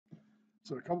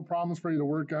So a couple problems for you to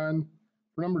work on.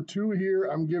 For number 2 here,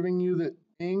 I'm giving you that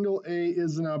angle A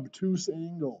is an obtuse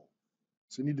angle.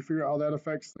 So you need to figure out how that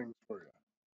affects things for you.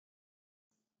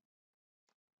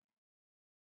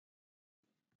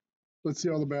 Let's see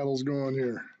how the battle's going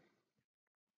here.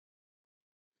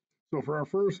 So for our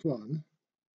first one,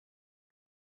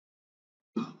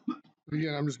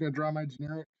 again, I'm just going to draw my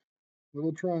generic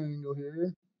little triangle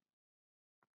here.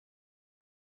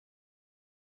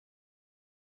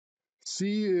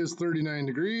 C is 39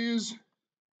 degrees.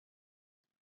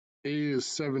 A is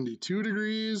 72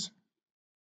 degrees.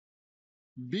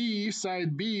 B,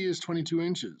 side B is 22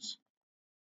 inches.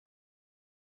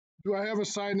 Do I have a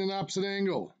side and an opposite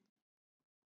angle?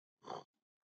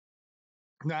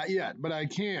 Not yet, but I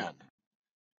can.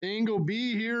 Angle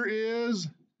B here is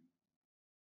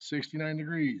 69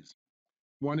 degrees.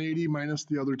 180 minus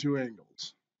the other two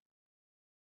angles.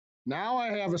 Now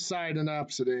I have a side and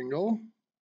opposite angle.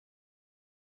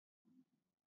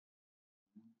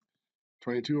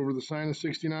 22 over the sine of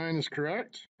 69 is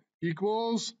correct.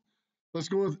 Equals, let's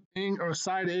go with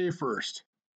side A first.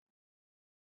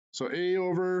 So A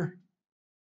over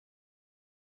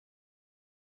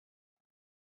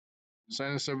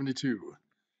sine of 72.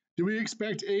 Do we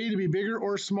expect A to be bigger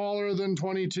or smaller than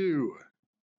 22?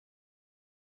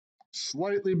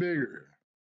 Slightly bigger.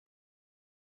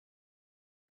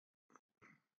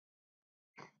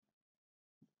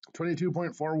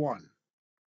 $22.41.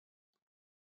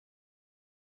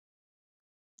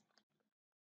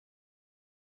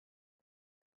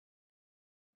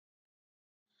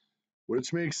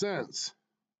 Which makes sense.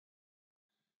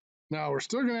 Now we're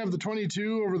still going to have the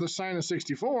 22 over the sine of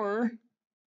 64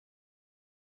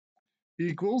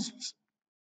 equals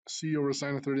C over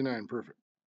sine of 39. Perfect.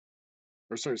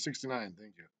 Or sorry, 69.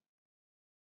 Thank you.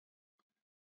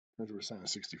 Over sine of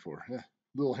 64. Yeah,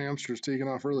 little hamster's taking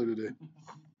off early today.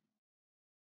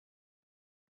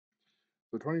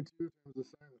 So 22 times the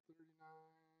sine of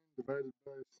 39 divided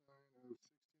by sine of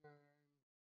 69.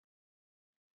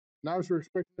 Now we're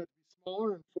expecting that to be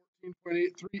smaller, and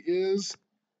 14.83 is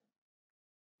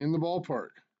in the ballpark.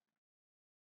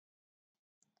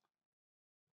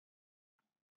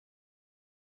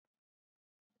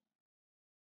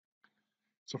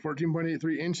 So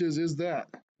 14.83 inches is that.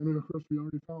 And then of course we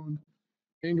already found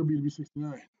angle B to be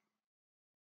 69.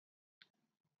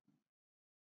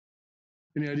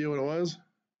 Any idea what it was?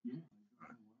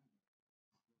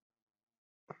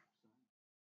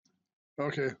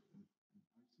 Okay.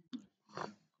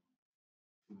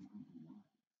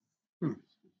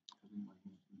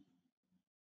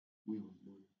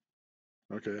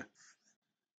 Okay.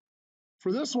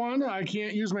 For this one, I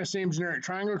can't use my same generic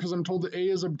triangle because I'm told that A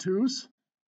is obtuse.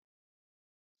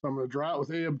 So I'm going to draw it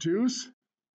with A obtuse.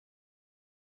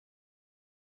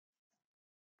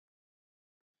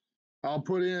 I'll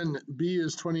put in B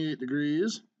is 28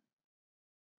 degrees.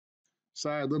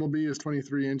 Side little b is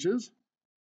 23 inches.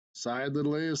 Side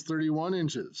little a is 31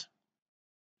 inches.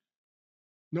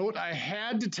 Note I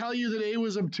had to tell you that A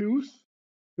was obtuse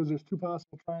because there's two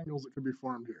possible triangles that could be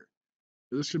formed here.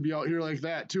 This could be out here like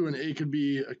that too, and A could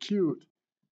be acute.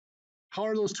 How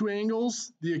are those two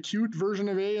angles, the acute version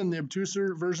of A and the obtuse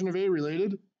version of A,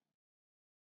 related?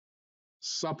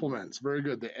 Supplements. Very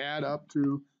good. They add up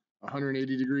to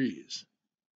 180 degrees.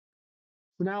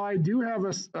 So now I do have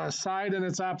a side and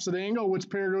its opposite angle. Which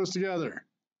pair goes together?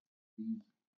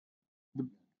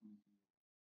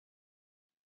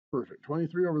 Perfect.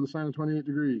 23 over the sine of 28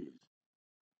 degrees.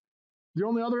 The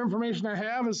only other information I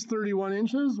have is 31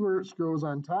 inches, where it goes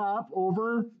on top,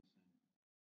 over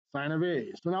sine of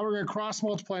A. So now we're going to cross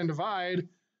multiply and divide.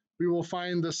 We will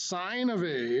find the sine of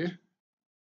A,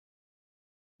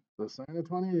 the sine of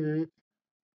 28,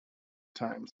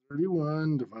 times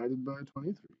 31 divided by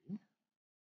 23.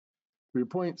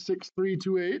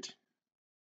 3.6328.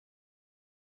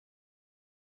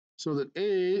 So that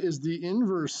A is the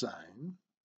inverse sine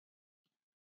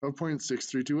of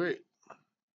 0.6328.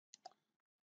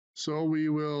 So we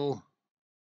will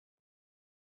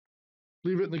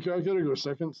leave it in the calculator, go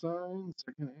second sine,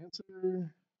 second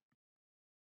answer.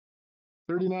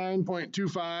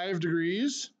 39.25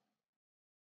 degrees.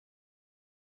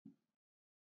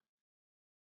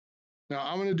 Now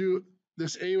I'm going to do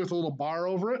this A with a little bar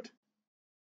over it.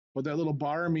 What that little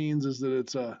bar means is that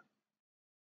it's a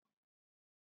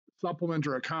supplement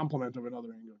or a complement of another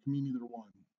angle. It can mean either one.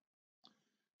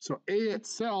 So A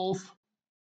itself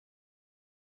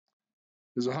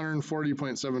is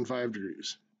 140.75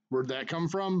 degrees. Where'd that come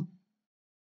from?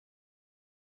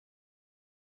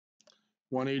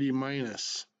 180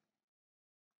 minus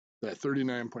that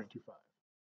 39.25.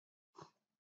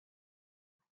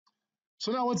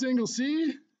 So now what's angle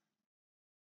C?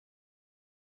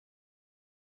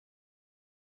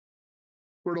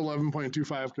 Where'd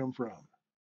 11.25 come from?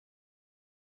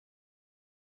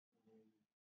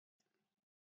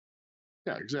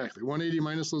 Yeah, exactly. 180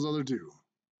 minus those other two.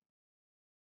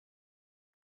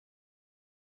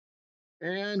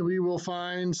 And we will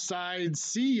find side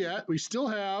C yet. We still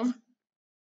have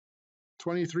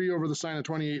 23 over the sine of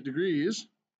 28 degrees.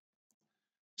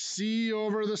 C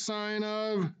over the sine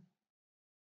of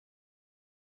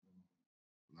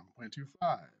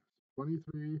 11.25.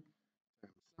 23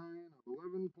 times sine of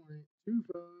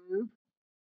 11.25.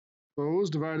 Close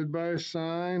divided by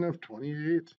sine of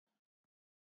 28.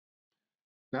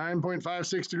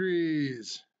 9.56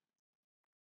 degrees.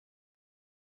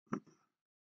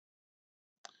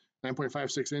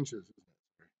 9.56 inches.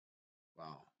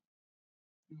 Wow.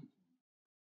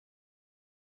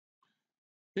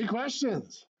 Any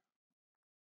questions?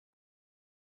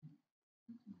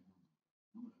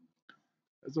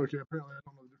 That's okay. Apparently, I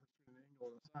don't know the difference between an angle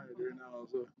and a side right now.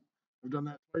 So I've done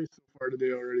that twice so far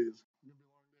today already. It's gonna be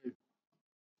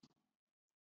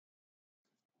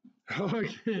a long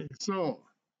day. Okay, so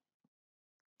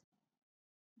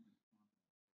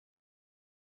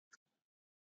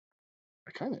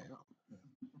I kind of am.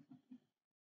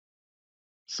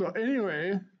 So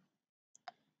anyway,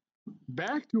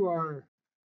 back to our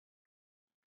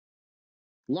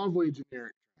lovely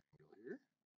generic triangle here.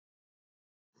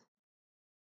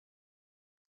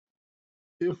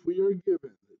 If we are given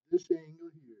that this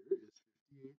angle here is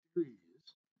 58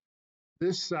 degrees,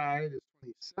 this side is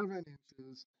 27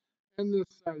 inches, and this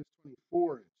side is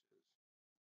 24 inches.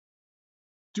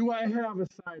 Do I have a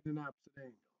side and opposite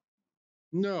angle?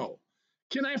 No.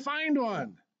 Can I find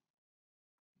one?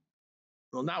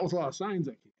 Well, not with a lot of signs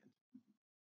I can.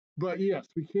 But yes,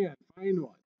 we can find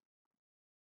one.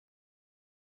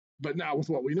 But not with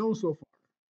what we know so far.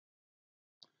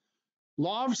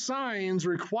 Law of sines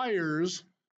requires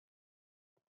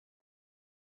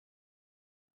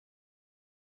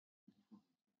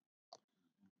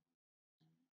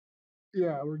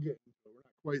we're getting, we're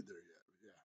not quite there yet. But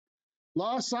yeah.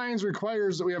 Law of sines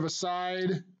requires that we have a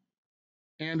side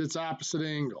and its opposite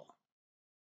angle.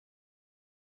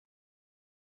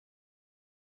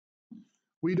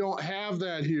 We don't have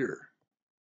that here.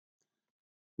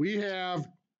 We have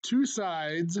two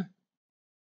sides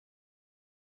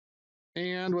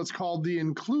and what's called the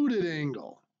included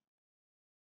angle.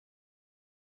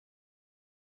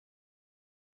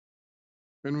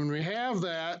 And when we have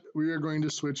that, we are going to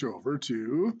switch over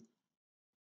to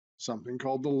something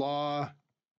called the law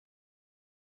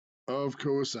of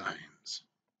cosines.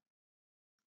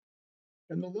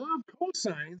 And the law of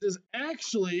cosines is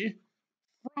actually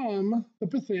from the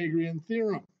Pythagorean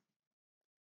theorem.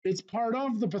 It's part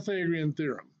of the Pythagorean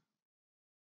theorem.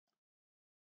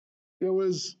 It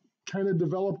was kind of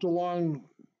developed along,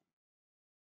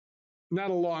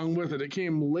 not along with it, it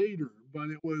came later, but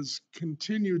it was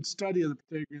continued study of the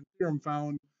Pythagorean theorem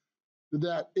found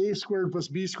that a squared plus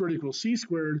b squared equals c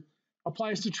squared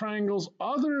applies to triangles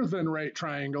other than right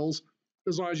triangles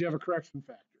as long as you have a correction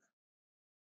factor.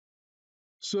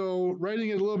 So writing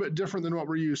it a little bit different than what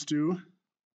we're used to.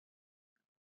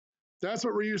 That's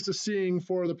what we're used to seeing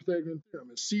for the Pythagorean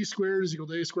theorem, is c squared is equal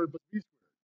to a squared plus b squared.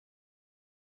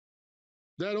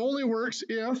 That only works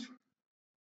if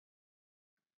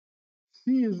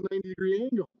c is a 90-degree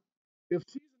angle. If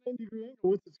c is a 90-degree angle,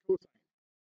 what's its cosine?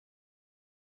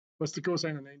 What's the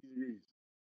cosine of 90 degrees?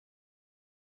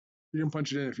 You can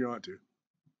punch it in if you want to.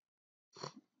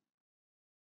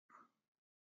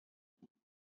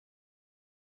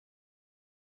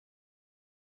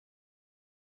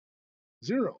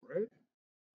 Zero, right?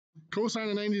 Cosine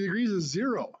of 90 degrees is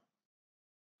zero.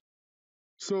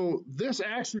 So this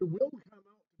actually will come out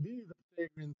to be the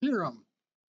Pythagorean theorem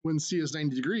when c is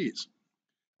 90 degrees.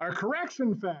 Our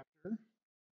correction factor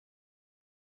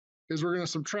is we're going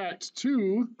to subtract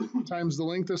 2 times the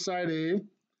length of side A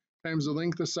times the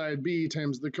length of side B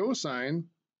times the cosine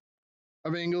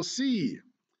of angle C.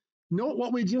 Note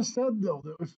what we just said, though,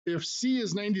 that if C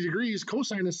is 90 degrees,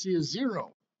 cosine of C is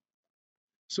 0.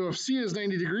 So if C is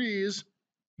 90 degrees,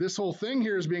 this whole thing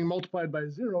here is being multiplied by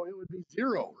 0, it would be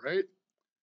 0, right?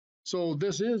 So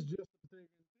this is just the Pythagorean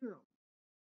theorem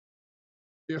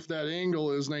if that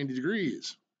angle is 90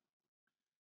 degrees.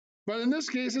 But in this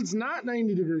case, it's not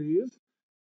 90 degrees.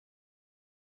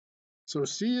 So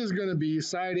C is going to be,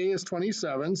 side A is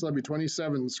 27, so that'll be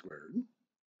 27 squared.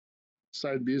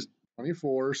 Side B is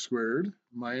 24 squared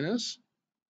minus,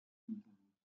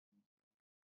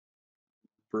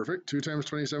 perfect, 2 times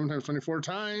 27 times 24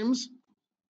 times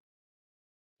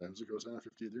the cosine of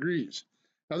 50 degrees.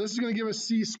 Now this is going to give us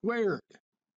C squared.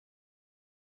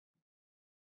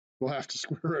 We'll have to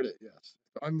square it, yes.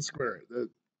 Unsquare it.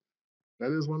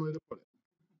 That is one way to put it.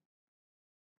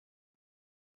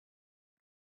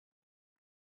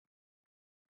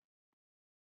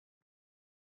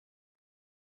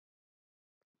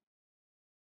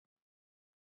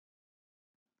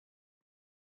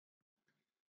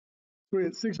 So we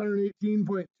had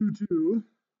 618.22.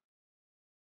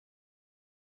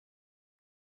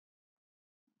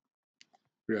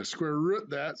 We got to square root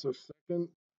that, so second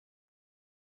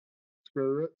square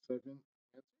root, second answer.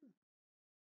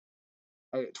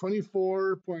 I get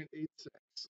 24.86.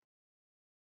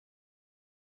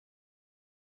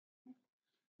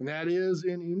 And that is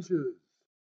in inches,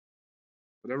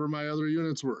 whatever my other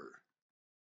units were.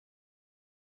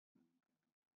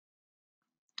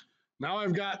 Now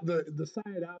I've got the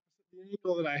side opposite the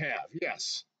angle that I have.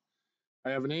 Yes,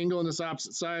 I have an angle on this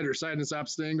opposite side or side in this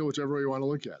opposite angle, whichever way you want to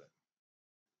look at it.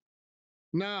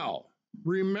 Now,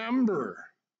 remember,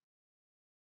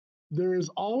 there is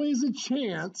always a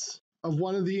chance of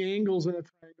one of the angles in a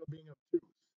triangle being obtuse.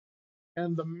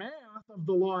 And the math of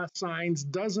the law of sines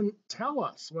doesn't tell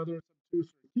us whether it's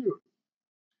obtuse or acute.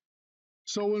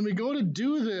 So when we go to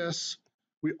do this,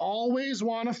 we always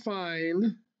want to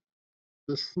find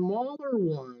the smaller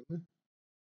one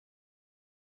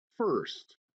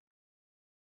first.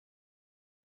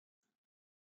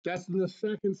 That's the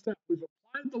second step. We've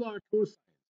applied the law of cosines.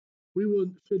 We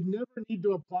should never need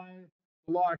to apply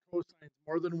the law of cosines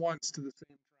more than once to the same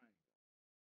triangle.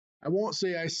 I won't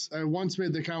say I once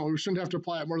made the comment we shouldn't have to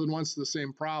apply it more than once to the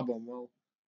same problem. Well,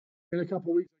 in a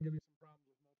couple of weeks, I'll give you some problems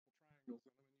with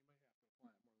multiple triangles, and then you might have to apply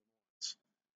it more than once,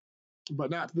 but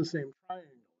not to the same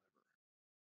triangle.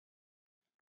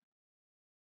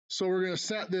 So we're going to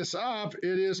set this up.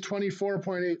 It is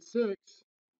 24.86.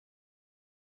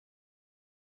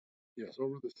 Yes,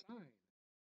 over the sine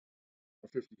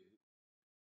of 58.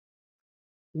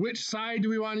 Which side do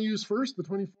we want to use first, the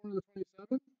 24 or the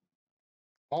 27?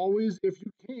 Always, if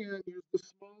you can, use the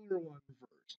smaller one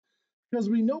first, because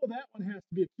we know that one has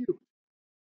to be acute.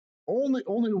 Only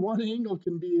one angle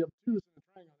can be obtuse in a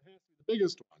triangle. It has to be the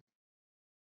biggest one.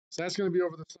 So that's going to be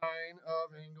over the sine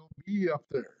of angle B up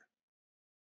there.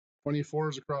 24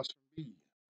 is across from B.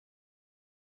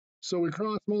 So we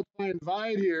cross multiply and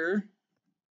divide here.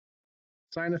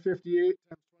 Sine of 58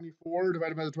 times 24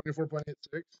 divided by the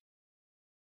 24.86.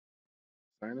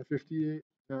 Sine of 58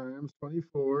 times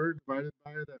 24 divided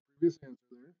by that previous answer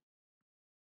there.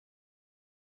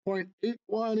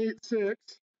 0.8186.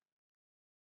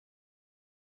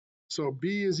 So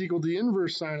B is equal to the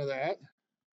inverse sine of that.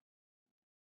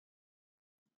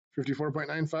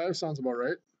 54.95 sounds about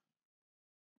right.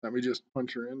 Let me just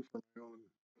punch her in for my own.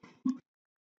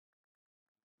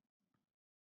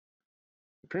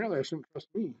 Apparently I shouldn't trust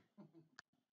me.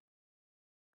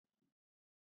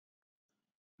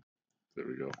 There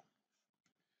we go.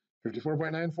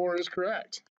 54.94 is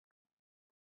correct.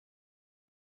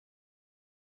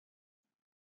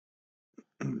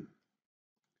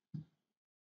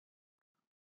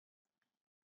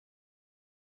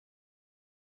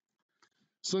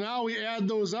 So now we add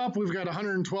those up. We've got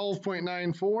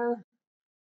 112.94,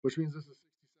 which means this is 67.06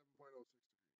 degrees.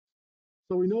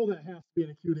 So we know that has to be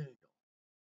an acute angle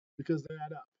because they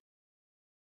add up.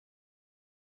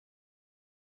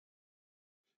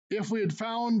 If we had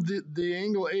found the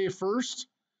angle A first,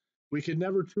 we could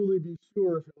never truly be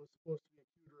sure if it was supposed to be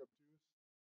acute or obtuse.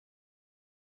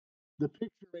 The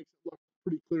picture makes it look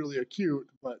pretty clearly acute,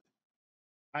 but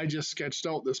I just sketched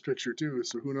out this picture too,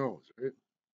 so who knows, right?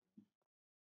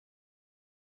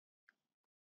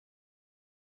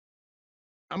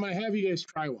 I'm going to have you guys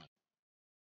try one.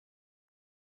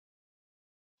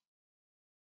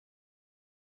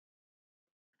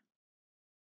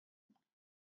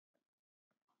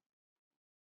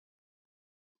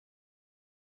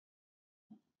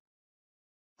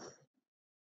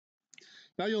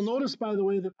 Now you'll notice, by the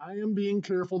way, that I am being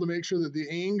careful to make sure that the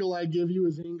angle I give you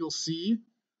is angle C.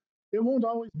 It won't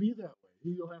always be that way.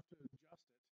 You'll have to adjust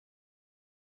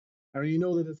it. I mean, you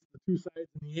know that it's the two sides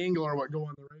and the angle are what go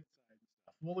on the right side and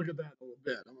stuff. We'll look at that in a little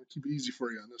bit. I'm going to keep it easy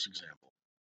for you on this example.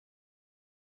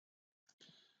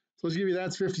 So let's give you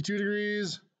that's 52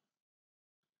 degrees.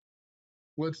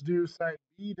 Let's do side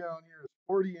B down here is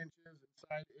 40 inches and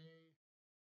side A is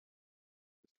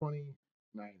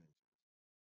 29 inches.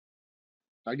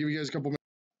 I'll give you guys a couple minutes.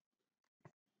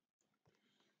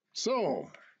 So,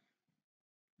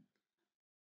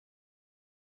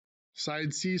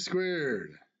 side C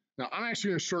squared. Now, I'm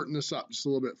actually going to shorten this up just a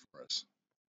little bit for us.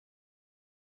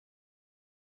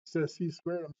 Instead of C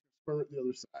squared, I'm going to square root the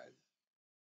other side.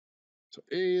 So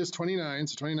A is 29,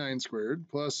 so 29 squared,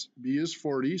 plus B is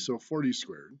 40, so 40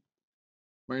 squared,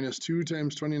 minus 2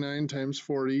 times 29 times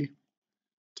 40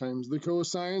 times the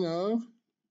cosine of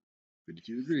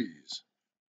 52 degrees.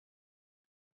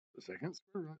 The second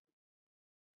square root,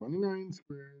 29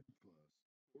 squared plus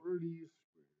 40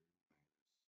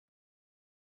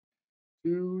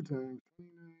 squared 2 times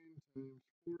 29 times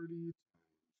 40 times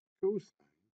cosine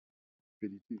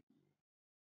 52.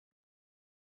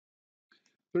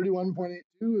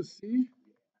 31.82 is C.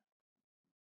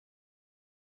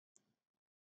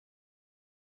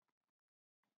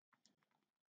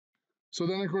 So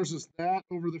then, of course, it's that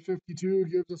over the 52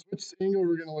 gives us which angle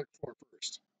we're going to look for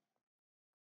first.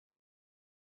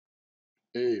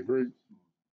 A, very,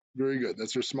 very good.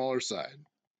 That's your smaller side.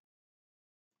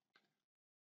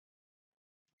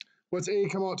 What's A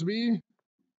come out to be?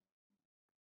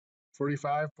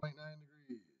 45.9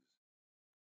 degrees.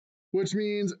 Which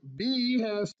means B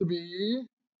has to be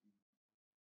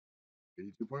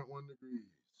 82.1 degrees.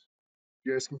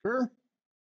 You guys concur?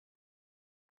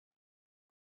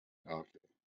 Okay.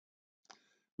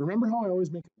 Remember how I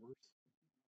always make it worse?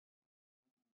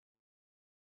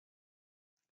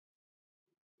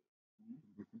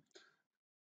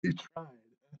 You tried.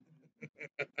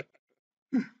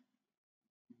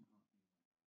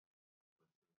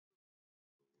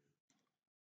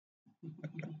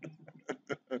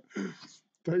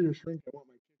 Tell your shrink I want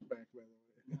my kickback, by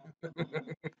the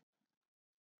way.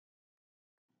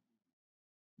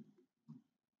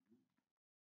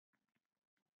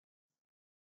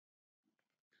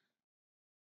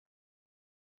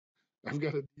 I've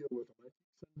got to deal with them. I keep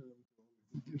sending them to him.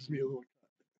 It gives me a little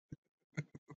cut.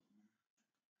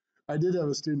 I did have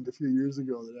a student a few years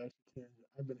ago that actually came.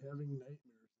 I've been having nightmares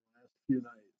the last few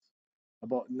nights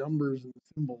about numbers and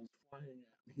symbols flying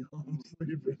at me while I'm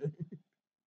sleeping.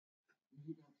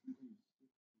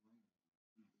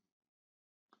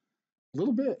 A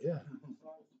little bit, yeah.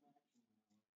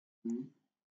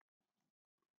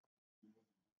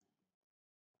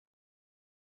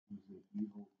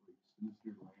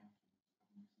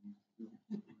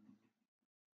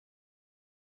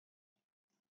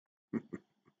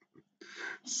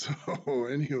 So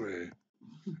anyway,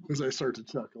 as I start to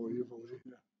chuckle evilly.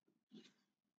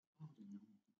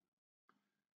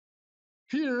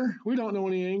 Here, we don't know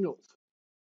any angles.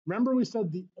 Remember we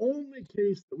said the only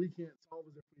case that we can't solve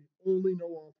is if we only know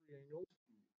all three angles?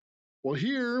 Well,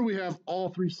 here we have all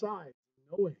three sides,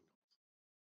 no angles.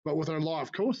 But with our law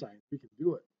of cosines, we can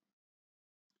do it.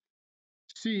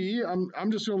 C,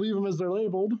 I'm just going to leave them as they're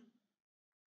labeled.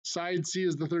 Side C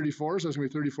is the 34, so that's going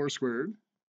to be 34 squared.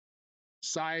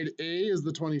 Side A is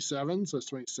the 27, so that's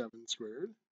 27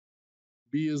 squared.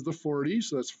 B is the 40,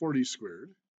 so that's 40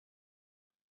 squared.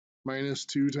 Minus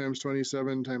 2 times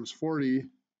 27 times 40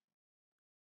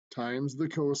 times the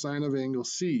cosine of angle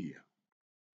C.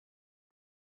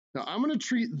 Now, I'm going to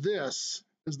treat this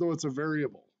as though it's a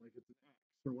variable, like it's an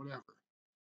x or whatever.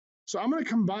 So I'm going to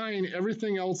combine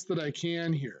everything else that I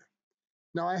can here.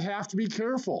 Now, I have to be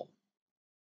careful.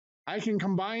 I can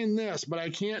combine this, but I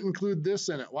can't include this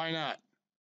in it. Why not?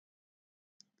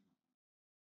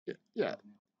 Yeah.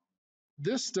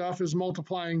 This stuff is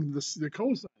multiplying the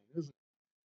cosine, isn't it?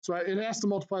 So it has to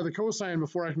multiply the cosine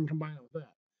before I can combine it with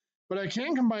that. But I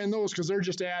can combine those because they're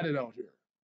just added out here.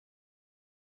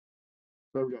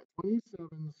 So I've got 27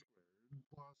 squared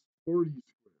plus 40 squared.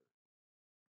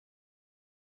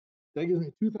 That gives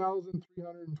me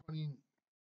 2,329.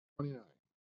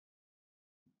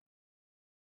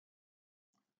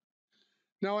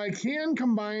 Now I can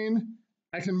combine,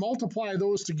 I can multiply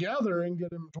those together and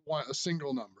get them to a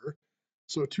single number.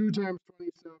 So 2 times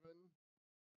 27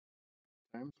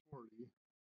 times 40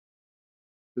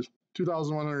 is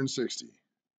 2,160.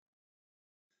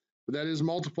 But that is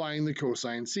multiplying the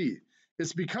cosine C.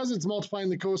 It's because it's multiplying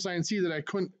the cosine C that I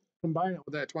couldn't combine it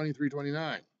with that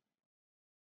 2329.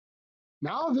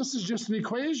 Now this is just an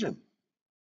equation.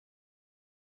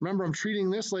 Remember, I'm treating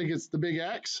this like it's the big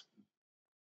X.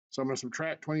 So I'm going to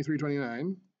subtract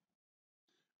 2329.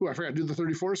 Ooh, I forgot to do the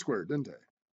 34 squared, didn't I?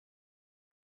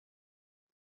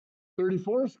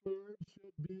 34 squared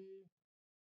should be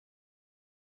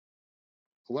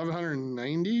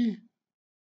 1,190.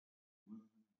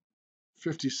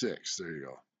 56, there you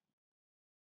go.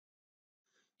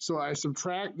 So I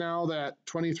subtract now that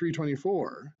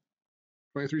 2324,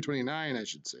 2329, I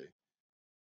should say.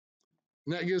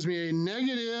 And that gives me a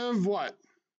negative what?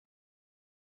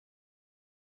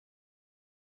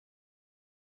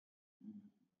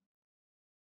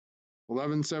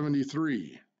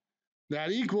 1173.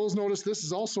 That equals, notice this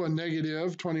is also a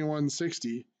negative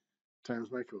 2160 times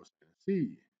my cosine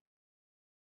C.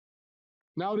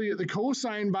 Now to get the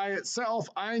cosine by itself,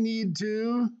 I need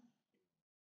to,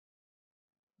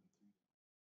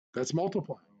 that's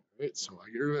multiplying, right? So I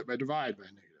get rid of it by divide by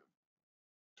negative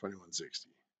 2160.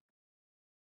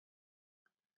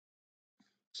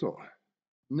 So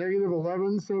negative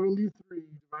 1173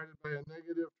 divided by a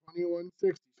negative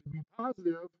 2160 should be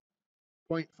positive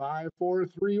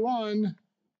 0.5431.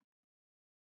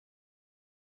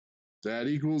 That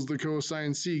equals the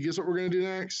cosine C. Guess what we're going to do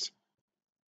next?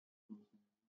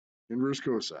 Inverse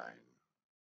cosine.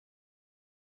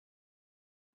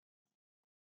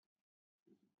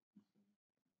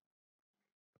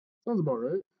 Sounds about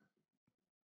right.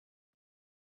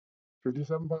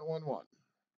 57.11.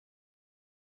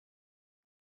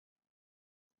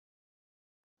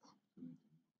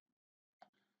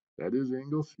 That is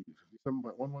angle C,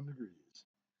 57.11 degrees.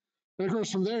 And of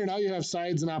course, from there, now you have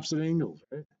sides and opposite angles,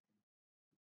 right?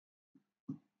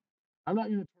 I'm not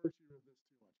going to torture you with this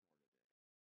too much more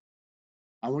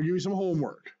today. I'm going to give you some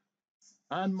homework.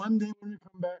 On Monday, when we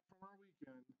come back from our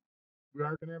weekend, we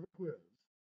are going to have a quiz.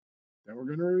 Then we're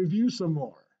going to review some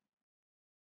more.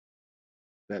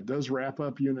 That does wrap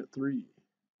up Unit 3.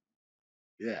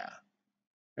 Yeah.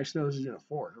 Actually, no, this is Unit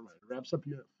 4. Never mind. It wraps up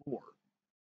Unit 4.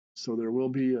 So there will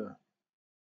be a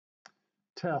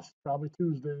test, probably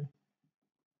Tuesday.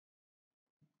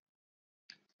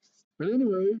 But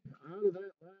anyway, out of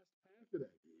that last packet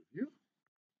I gave you,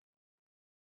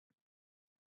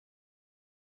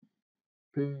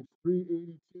 page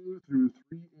 382 through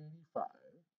 385.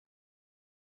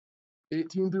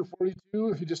 18 through 42,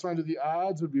 if you just want to do the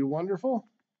odds, would be wonderful.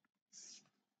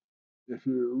 If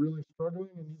you're really struggling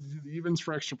and need to do the evens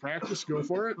for extra practice, go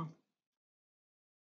for it.